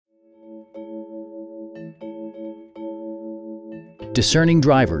Discerning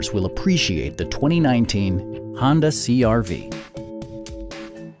drivers will appreciate the 2019 Honda CR-V.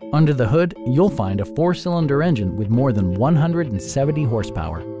 Under the hood, you'll find a 4-cylinder engine with more than 170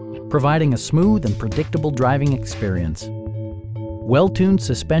 horsepower, providing a smooth and predictable driving experience. Well-tuned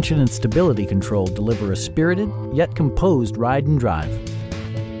suspension and stability control deliver a spirited yet composed ride and drive.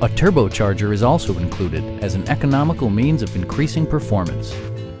 A turbocharger is also included as an economical means of increasing performance.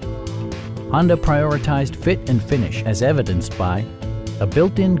 Honda prioritized fit and finish as evidenced by a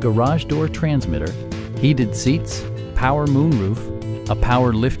built-in garage door transmitter, heated seats, power moonroof, a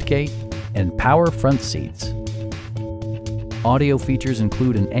power liftgate, and power front seats. Audio features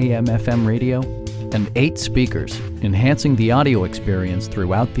include an AM/FM radio and 8 speakers, enhancing the audio experience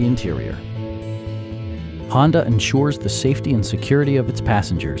throughout the interior. Honda ensures the safety and security of its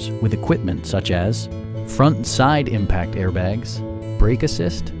passengers with equipment such as front and side impact airbags, brake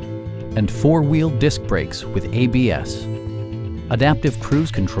assist, and 4-wheel disc brakes with ABS. Adaptive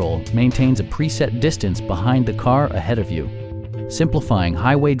Cruise Control maintains a preset distance behind the car ahead of you, simplifying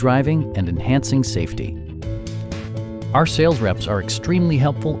highway driving and enhancing safety. Our sales reps are extremely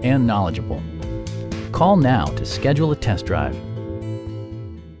helpful and knowledgeable. Call now to schedule a test drive.